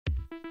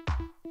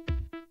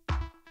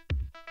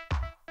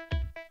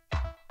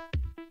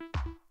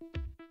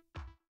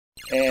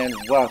And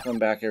welcome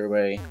back,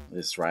 everybody.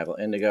 This is Rival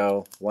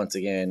Indigo. Once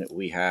again,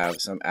 we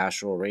have some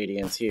Astral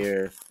Radiance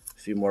here. A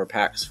few more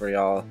packs for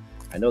y'all.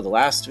 I know the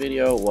last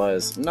video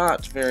was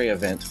not very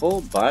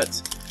eventful, but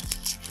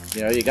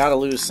you know, you gotta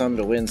lose some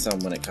to win some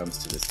when it comes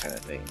to this kind of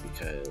thing,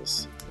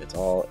 because it's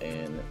all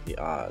in the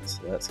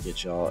odds. Let's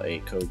get y'all a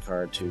code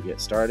card to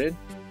get started.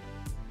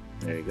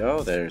 There you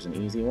go. There's an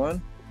easy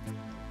one.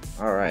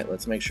 Alright,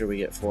 let's make sure we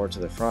get 4 to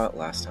the front.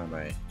 Last time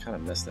I kind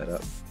of messed that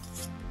up.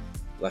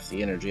 Left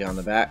the energy on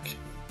the back.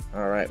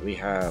 Alright, we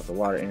have the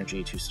water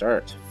energy to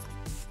start.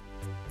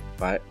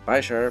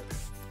 Bisharp.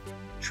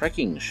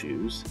 Trekking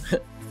shoes.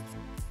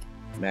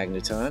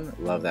 Magneton.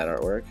 Love that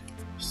artwork.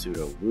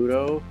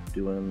 Sudowoodo.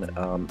 Doing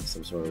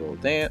some sort of little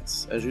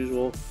dance as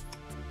usual.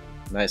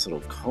 Nice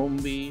little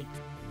Combi.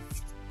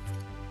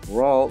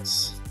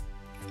 Ralts.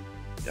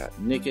 Got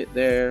Nickit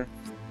there.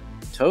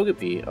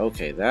 Togepi.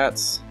 Okay,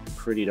 that's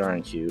pretty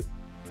darn cute.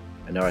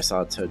 I know I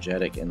saw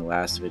Togetic in the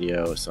last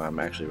video, so I'm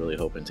actually really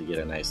hoping to get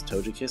a nice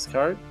Togekiss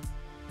card.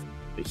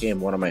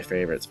 Became one of my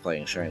favorites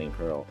playing Shining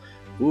Pearl.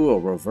 Ooh, a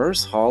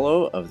reverse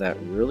holo of that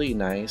really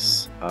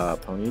nice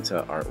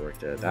Ponyta artwork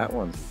there. That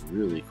one's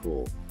really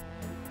cool.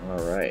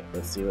 Alright,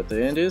 let's see what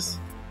the end is.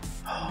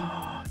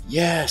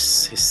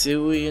 Yes!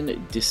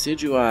 Hisuian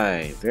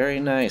Decidueye. Very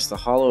nice, the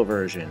holo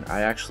version.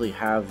 I actually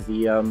have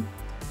the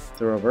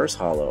reverse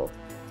holo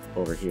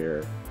over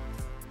here.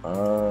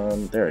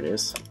 There it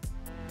is.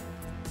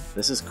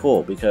 This is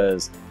cool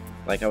because,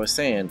 like I was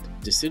saying,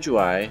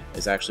 Decidueye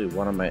is actually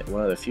one of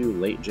the few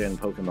late gen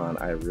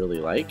Pokemon I really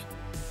like,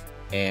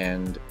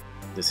 and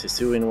this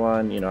Hisuian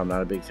one, you know, I'm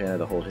not a big fan of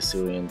the whole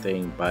Hisuian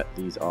thing, but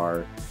these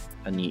are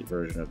a neat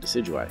version of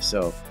Decidueye,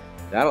 so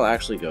that'll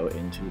actually go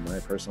into my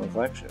personal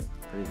collection.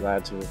 Pretty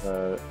glad to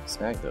have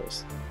snagged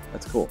those.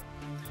 That's cool.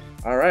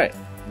 All right,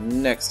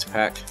 next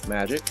pack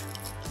magic,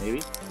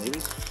 maybe.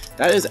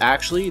 That is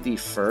actually the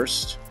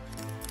first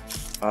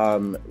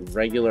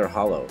regular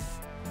holo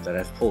that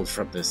I've pulled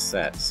from this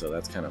set, so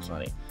that's kind of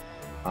funny.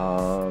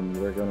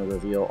 We're going to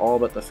reveal all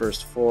but the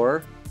first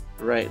 4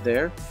 right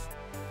there,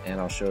 and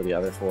I'll show the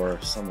other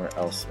 4 somewhere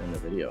else in the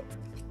video.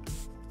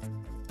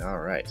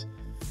 Alright,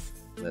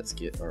 let's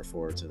get our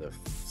 4 to the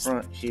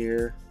front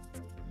here.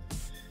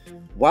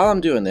 While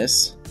I'm doing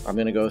this, I'm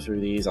going to go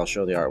through these, I'll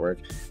show the artwork,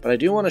 but I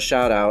do want to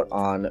shout out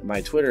on my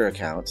Twitter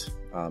account.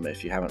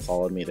 If you haven't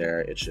followed me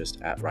there, it's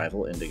just at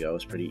Rival Indigo.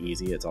 It's pretty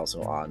easy. It's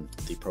also on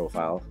the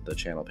profile, the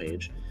channel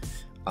page.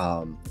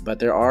 But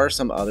there are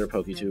some other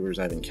PokeTubers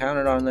I've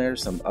encountered on there,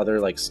 some other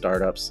like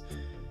startups.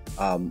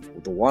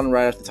 The one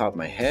right off the top of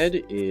my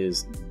head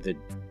is the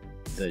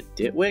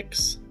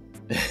TheDitWicks.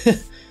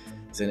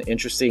 It's an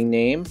interesting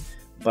name,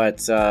 but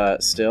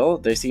still,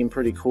 they seem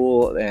pretty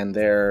cool, and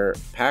their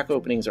pack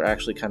openings are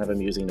actually kind of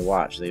amusing to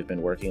watch. They've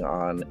been working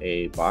on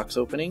a box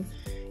opening,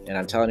 and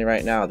I'm telling you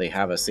right now, they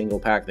have a single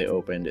pack they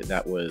opened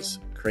that was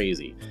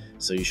crazy.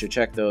 So you should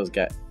check those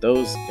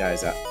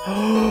guys out.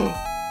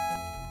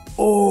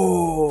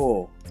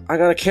 Oh, I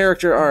got a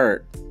character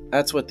art.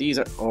 That's what these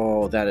are.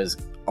 Oh, that is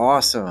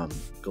awesome.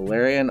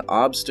 Galarian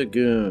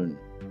Obstagoon.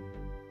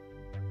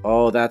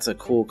 Oh, that's a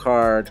cool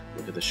card.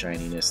 Look at the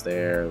shininess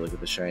there. Look at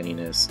the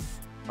shininess.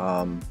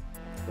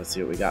 Let's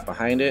see what we got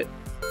behind it.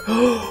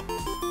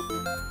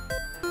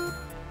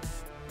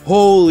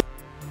 Holy.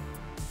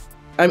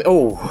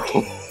 Oh.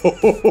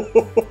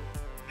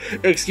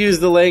 Excuse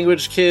the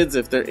language, kids,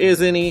 if there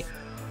is any.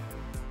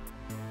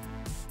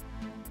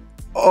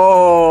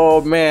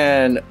 Oh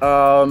man,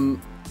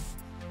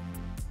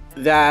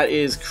 that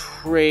is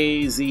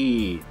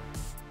crazy.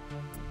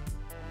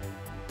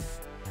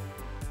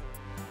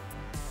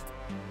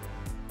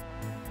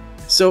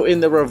 So in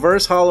the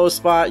reverse holo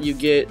spot, you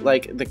get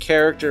like the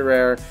character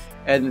rare,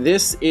 and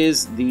this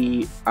is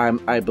the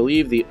I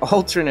believe the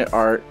alternate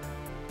art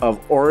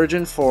of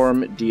Origin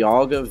Form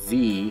Dialga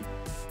V.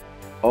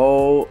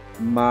 Oh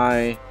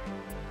my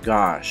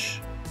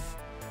gosh.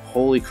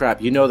 Holy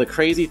crap. You know, the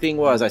crazy thing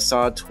was I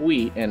saw a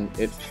tweet, and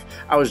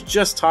I was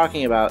just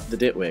talking about the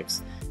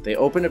TheDitWicks. They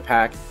opened a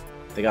pack,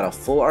 they got a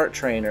full art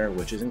trainer,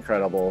 which is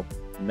incredible,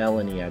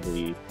 Melanie I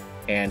believe,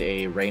 and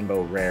a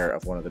rainbow rare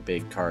of one of the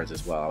big cards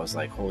as well. I was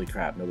like, holy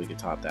crap, nobody could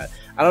top that.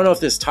 I don't know if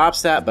this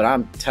tops that, but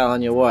I'm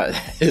telling you what,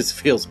 this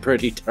feels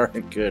pretty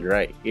darn good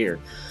right here.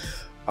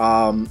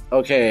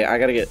 Okay, I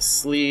gotta get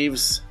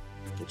sleeves.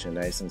 Get you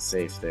nice and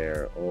safe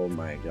there. Oh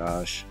my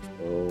gosh.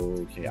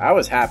 Okay, I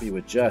was happy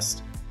with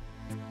just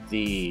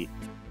the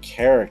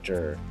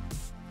character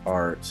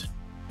art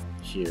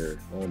here.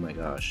 Oh my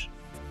gosh.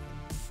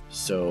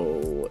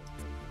 So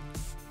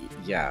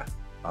yeah,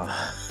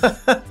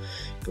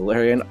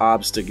 Galarian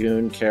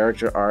Obstagoon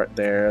character art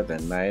there, the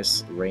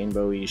nice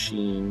rainbowy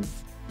sheen,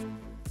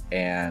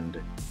 and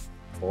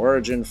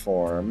Origin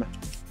Form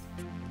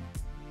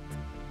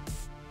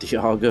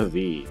Dialga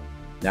V.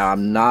 Now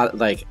I'm not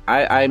like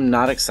I'm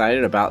not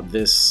excited about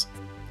this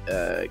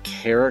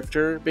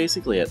character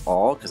basically at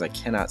all, because I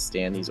cannot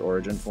stand these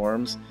Origin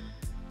forms.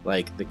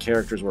 Like, the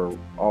characters were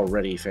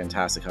already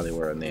fantastic how they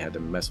were, and they had to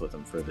mess with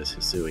them for this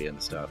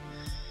Hisuian stuff.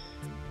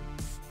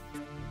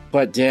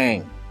 But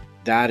dang,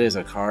 That is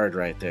a card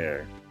right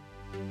there.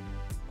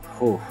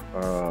 Oh,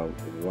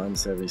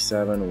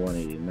 177,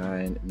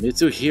 189.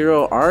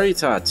 Mitsuhiro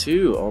Arita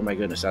too. Oh my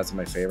goodness, that's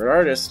my favorite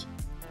artist.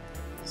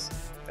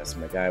 That's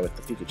my guy with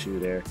the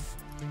Pikachu there.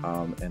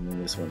 And then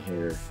this one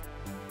here,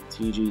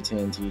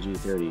 TG10,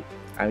 TG30.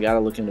 I gotta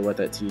look into what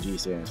that TG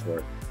stands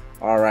for.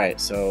 Alright,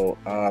 so,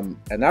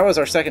 and that was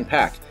our second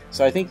pack.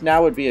 So I think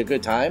now would be a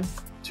good time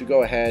to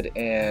go ahead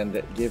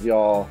and give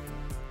y'all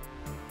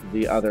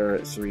the other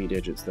 3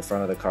 digits, the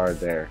front of the card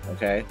there,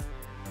 okay?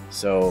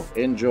 So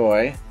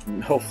enjoy.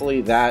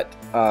 Hopefully that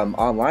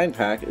online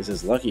pack is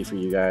as lucky for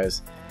you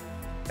guys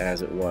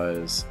as it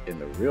was in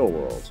the real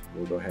world.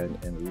 We'll go ahead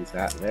and leave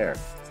that there.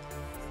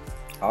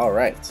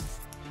 Alright.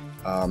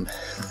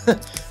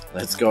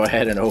 Let's go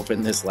ahead and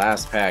open this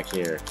last pack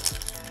here.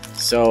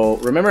 So,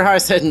 remember how I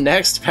said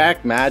next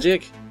pack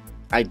magic?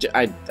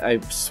 I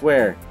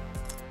swear.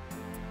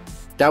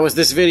 That was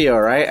this video,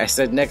 right? I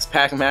said next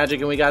pack magic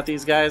and we got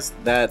these guys?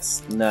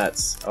 That's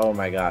nuts. Oh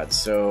my god.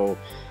 So,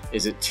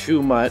 is it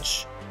too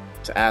much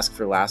to ask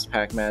for last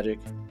pack magic?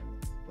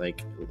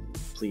 Like,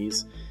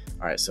 please?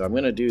 Alright, so I'm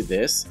going to do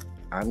this.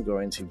 I'm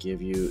going to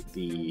give you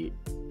the...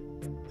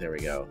 There we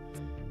go.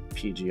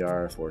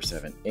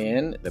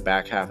 PGR47N. The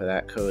back half of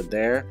that code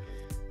there.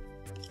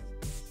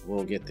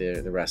 We'll get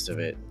the rest of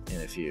it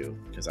in a few,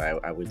 because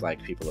I would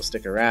like people to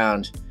stick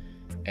around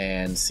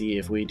and see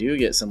if we do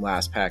get some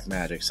last pack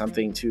magic,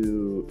 something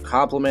to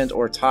complement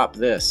or top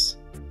this.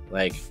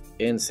 Like,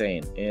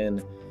 insane.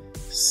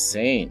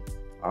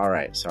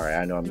 Alright, sorry,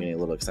 I know I'm getting a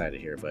little excited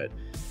here, but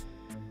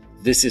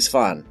this is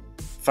fun.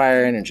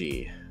 Fire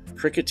Energy,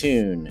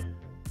 Cricketoon,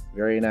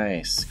 very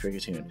nice,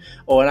 Cricketoon.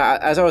 Oh, and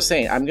as I was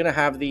saying, I'm going to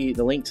have the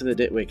link to the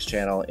TheDitWicks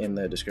channel in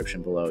the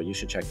description below. You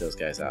should check those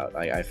guys out.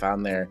 I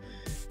found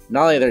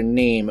not only their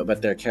name,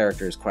 but their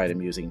character is quite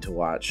amusing to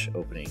watch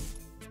opening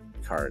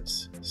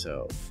cards.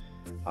 So,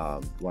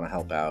 want to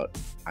help out.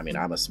 I mean,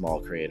 I'm a small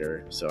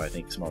creator, so I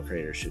think small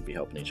creators should be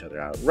helping each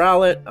other out.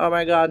 Rowlet, oh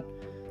my god.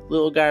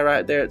 Little guy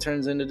right there, it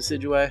turns into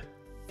Decidueye.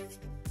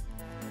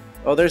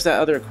 Oh, there's that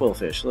other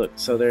Quillfish. Look,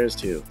 so there's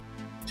two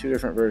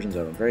different versions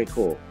of them. Very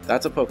cool.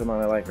 That's a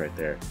Pokemon I like right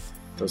there.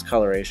 Those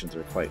colorations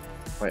are quite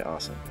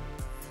awesome.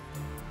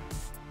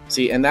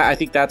 See, and I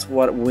think that's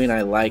when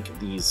I like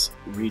these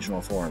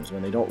regional forms,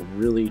 when they don't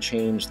really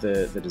change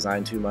the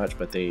design too much,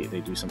 but they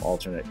do some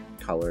alternate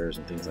colors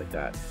and things like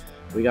that.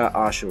 We got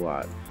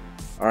Oshawott.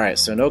 Alright,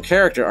 so no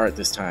character art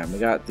this time. We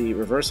got the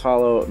Reverse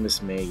Hollow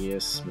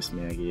Mismagius.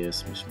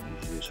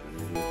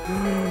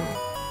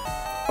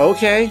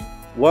 Okay,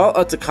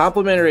 well, it's a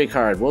complimentary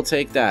card. We'll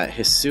take that.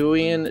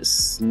 Hisuian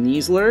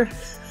Sneasler.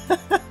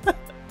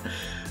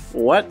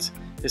 What?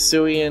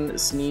 Hisuian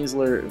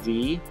Sneasler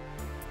V.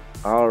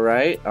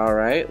 Alright.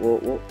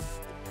 Well,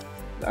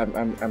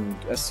 I'm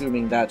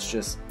assuming that's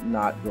just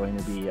not going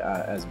to be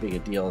as big a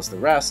deal as the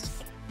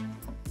rest.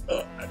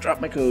 I dropped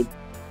my code.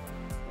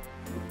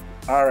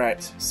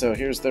 Alright, so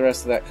here's the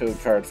rest of that code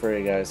card for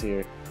you guys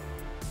here.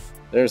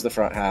 There's the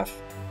front half.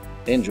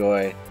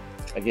 Enjoy.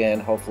 Again,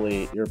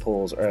 hopefully your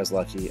pulls are as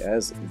lucky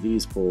as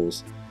these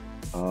pulls.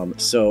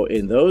 So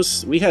in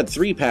those, we had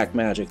 3-pack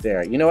magic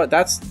there. You know what?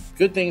 That's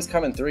good things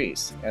come in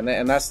 3s.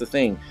 And that's the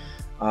thing.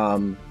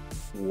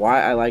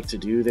 Why I like to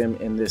do them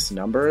in this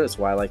number. That's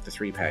why I like the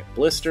 3-pack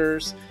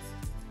blisters.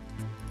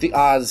 The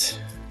odds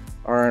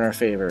are in our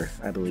favor,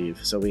 I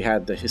believe. So we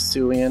had the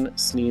Hisuian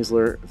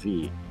Sneasler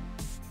V.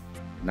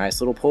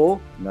 Nice little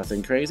pull,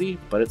 nothing crazy,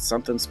 but it's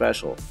something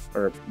special,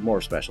 or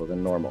more special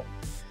than normal.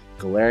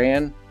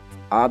 Galarian,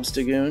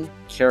 Obstagoon,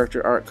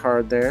 character art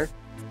card there.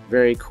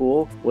 Very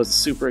cool. Was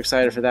super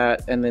excited for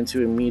that. And then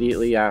to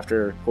immediately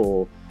after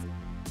pull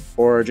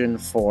Origin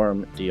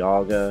Form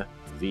Dialga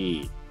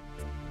V.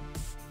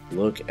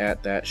 Look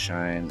at that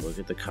shine. Look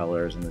at the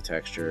colors and the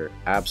texture.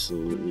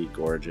 Absolutely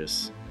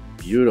gorgeous.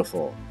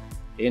 Beautiful.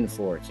 In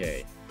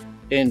 4K.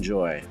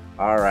 Enjoy.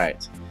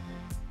 Alright.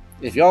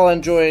 If y'all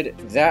enjoyed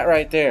that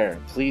right there,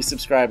 please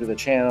subscribe to the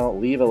channel,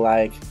 leave a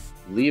like,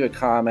 leave a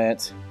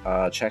comment,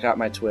 check out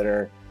my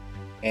Twitter,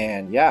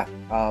 and yeah,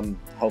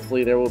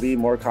 hopefully there will be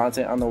more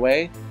content on the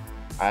way.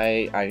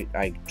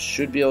 I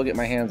should be able to get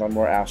my hands on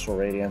more Astral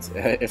Radiance.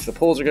 If the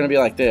pulls are going to be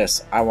like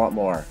this, I want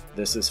more.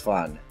 This is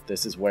fun.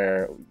 This is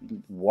why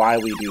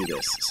we do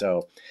this.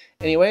 So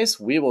anyways,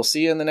 we will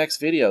see you in the next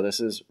video.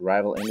 This is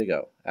Rival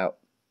Indigo, out.